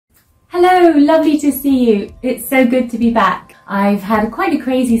Hello, lovely to see you. It's so good to be back. I've had quite a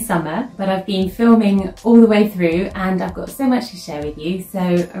crazy summer, but I've been filming all the way through and I've got so much to share with you, so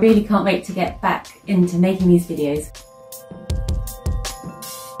I really can't wait to get back into making these videos.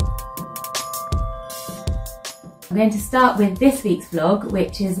 I'm going to start with this week's vlog,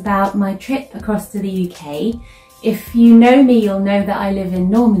 which is about my trip across to the UK. If you know me, you'll know that I live in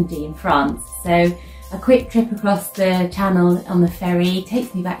Normandy in France, so a quick trip across the channel on the ferry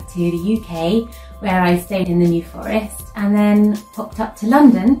takes me back to the UK, where I stayed in the New Forest and then popped up to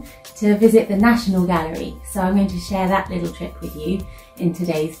London to visit the National Gallery. So I'm going to share that little trip with you in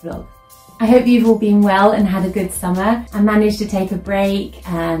today's vlog. I hope you've all been well and had a good summer. I managed to take a break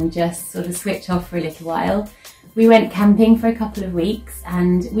and just sort of switch off for a little while. We went camping for a couple of weeks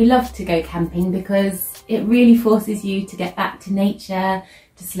and we love to go camping because it really forces you to get back to nature,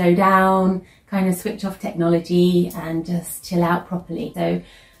 to slow down, kind of switch off technology and just chill out properly. So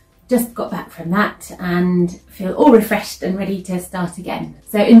just got back from that and feel all refreshed and ready to start again.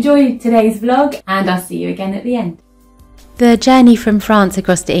 So enjoy today's vlog and I'll see you again at the end. The journey from France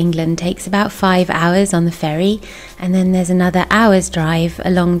across to England takes about 5 hours on the ferry, and then there's another hour's drive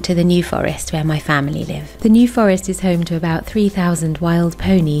along to the New Forest where my family live. The New Forest is home to about 3,000 wild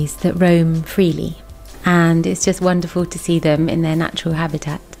ponies that roam freely, and it's just wonderful to see them in their natural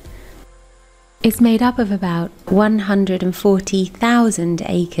habitat. It's made up of about 140,000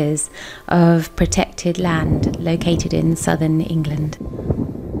 acres of protected land located in southern England.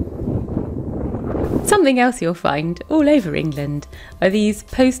 Something else you'll find all over England are these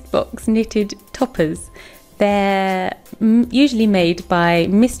postbox knitted toppers. They're usually made by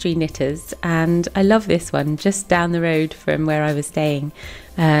mystery knitters, and I love this one just down the road from where I was staying,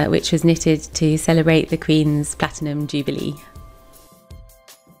 which was knitted to celebrate the Queen's Platinum Jubilee.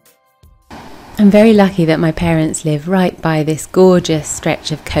 I'm very lucky that my parents live right by this gorgeous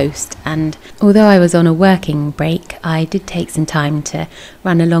stretch of coast, and although I was on a working break, I did take some time to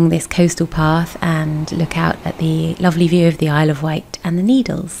run along this coastal path and look out at the lovely view of the Isle of Wight and the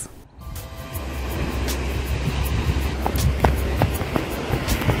Needles.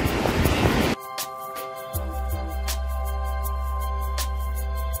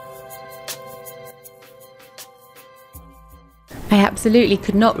 I absolutely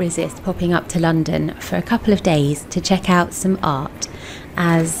could not resist popping up to London for a couple of days to check out some art,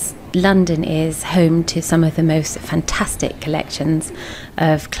 as London is home to some of the most fantastic collections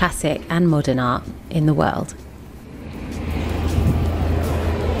of classic and modern art in the world.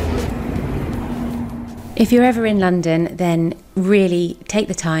 If you're ever in London, then really take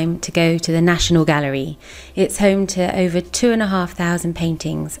the time to go to the National Gallery. It's home to over 2,500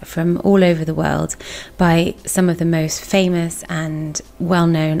 paintings from all over the world by some of the most famous and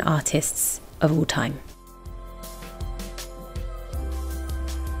well-known artists of all time.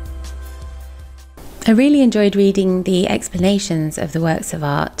 I really enjoyed reading the explanations of the works of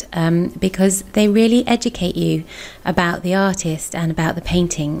art because they really educate you about the artist and about the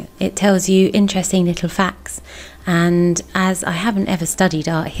painting. It tells you interesting little facts, and as I haven't ever studied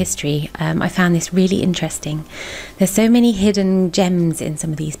art history, I found this really interesting. There's so many hidden gems in some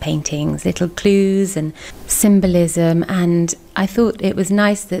of these paintings, little clues and symbolism, and I thought it was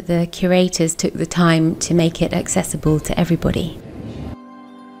nice that the curators took the time to make it accessible to everybody.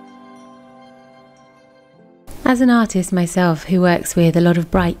 As an artist myself who works with a lot of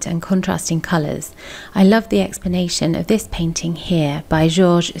bright and contrasting colours, I love the explanation of this painting here by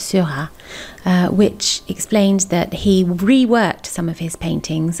Georges Seurat, which explains that he reworked some of his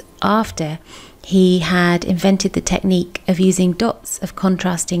paintings after he had invented the technique of using dots of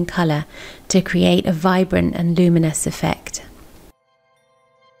contrasting colour to create a vibrant and luminous effect.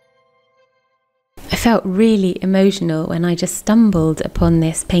 I felt really emotional when I just stumbled upon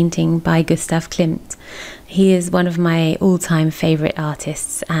this painting by Gogh. He is one of my all-time favourite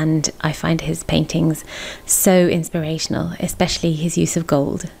artists, and I find his paintings so inspirational, especially his use of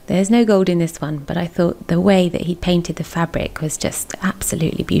gold. There's no gold in this one, but I thought the way that he painted the fabric was just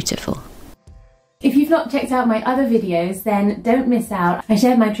absolutely beautiful. If you've not checked out my other videos, then don't miss out. I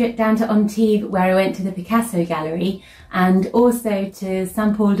shared my trip down to Antibes, where I went to the Picasso gallery, and also to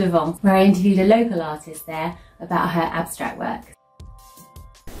Saint-Paul-de-Vence, where I interviewed a local artist there about her abstract work.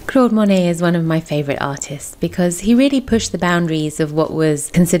 Claude Monet is one of my favourite artists because he really pushed the boundaries of what was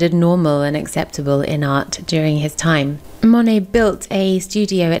considered normal and acceptable in art during his time. Monet built a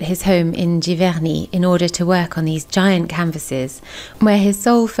studio at his home in Giverny in order to work on these giant canvases, where his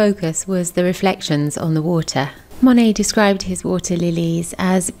sole focus was the reflections on the water. Monet described his water lilies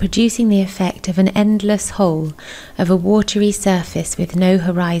as producing the effect of an endless whole of a watery surface with no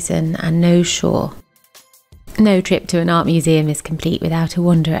horizon and no shore. No trip to an art museum is complete without a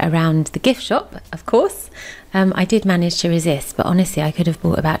wander around the gift shop, of course. I did manage to resist, but honestly I could have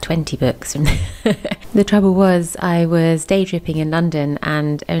bought about 20 books from there. The trouble was I was day tripping in London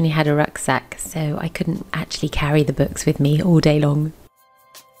and only had a rucksack, so I couldn't actually carry the books with me all day long.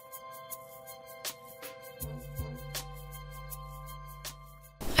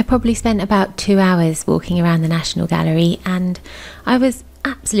 I probably spent about 2 hours walking around the National Gallery and I was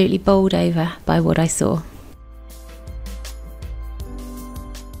absolutely bowled over by what I saw.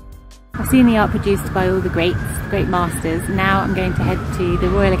 I've seen the art produced by all the great masters. Now I'm going to head to the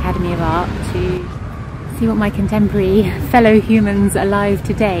Royal Academy of Art to see what my contemporary fellow humans alive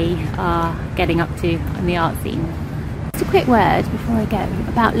today are getting up to in the art scene. Just a quick word before I go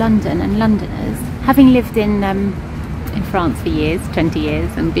about London and Londoners. Having lived in France for years, 20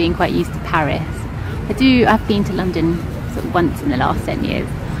 years, and being quite used to Paris, I've been to London sort of once in the last 10 years.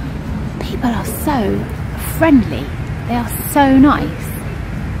 People are so friendly. They are so nice.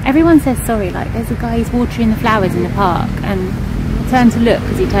 Everyone says sorry, like there's a guy who's watering the flowers in the park and I turned to look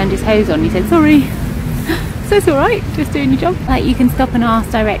because he turned his hose on. He said sorry. So it's alright, just doing your job. Like you can stop and ask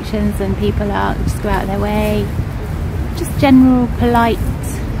directions and people just go out of their way. Just general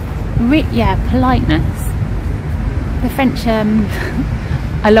politeness. The French,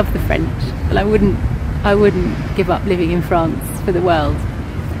 I love the French, but I wouldn't give up living in France for the world.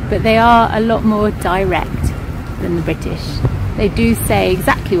 But they are a lot more direct than the British. They do say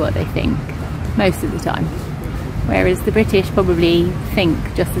exactly what they think most of the time, whereas the British probably think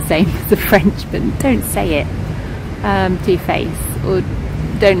just the same as the French but don't say it to your face or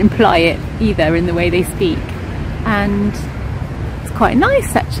don't imply it either in the way they speak. And it's quite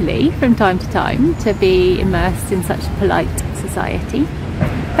nice actually from time to time to be immersed in such a polite society.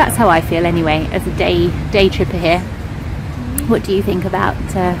 That's how I feel anyway as a day tripper here. What do you think about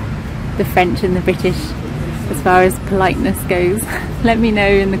the French and the British as far as politeness goes? Let me know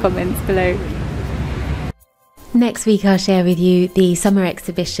in the comments below. Next week I'll share with you the summer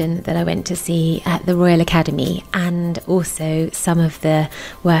exhibition that I went to see at the Royal Academy and also some of the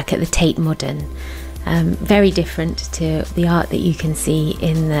work at the Tate Modern. Very different to the art that you can see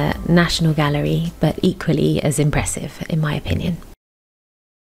in the National Gallery, but equally as impressive in my opinion.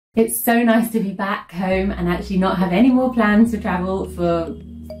 It's so nice to be back home and actually not have any more plans to travel for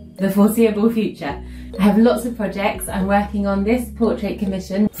the foreseeable future. I have lots of projects. I'm working on this portrait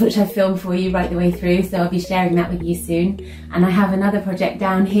commission, which I filmed for you right the way through, so I'll be sharing that with you soon. And I have another project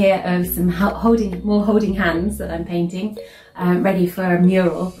down here of some more holding hands that I'm painting, ready for a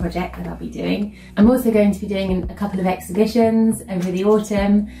mural project that I'll be doing. I'm also going to be doing a couple of exhibitions over the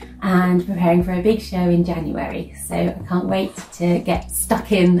autumn and preparing for a big show in January. So I can't wait to get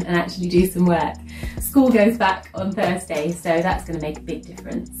stuck in and actually do some work. School goes back on Thursday, so that's going to make a big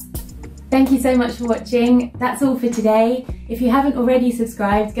difference. Thank you so much for watching. That's all for today. If you haven't already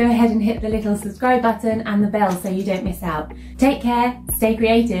subscribed, go ahead and hit the little subscribe button and the bell so you don't miss out. Take care, stay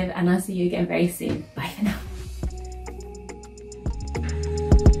creative, and I'll see you again very soon. Bye.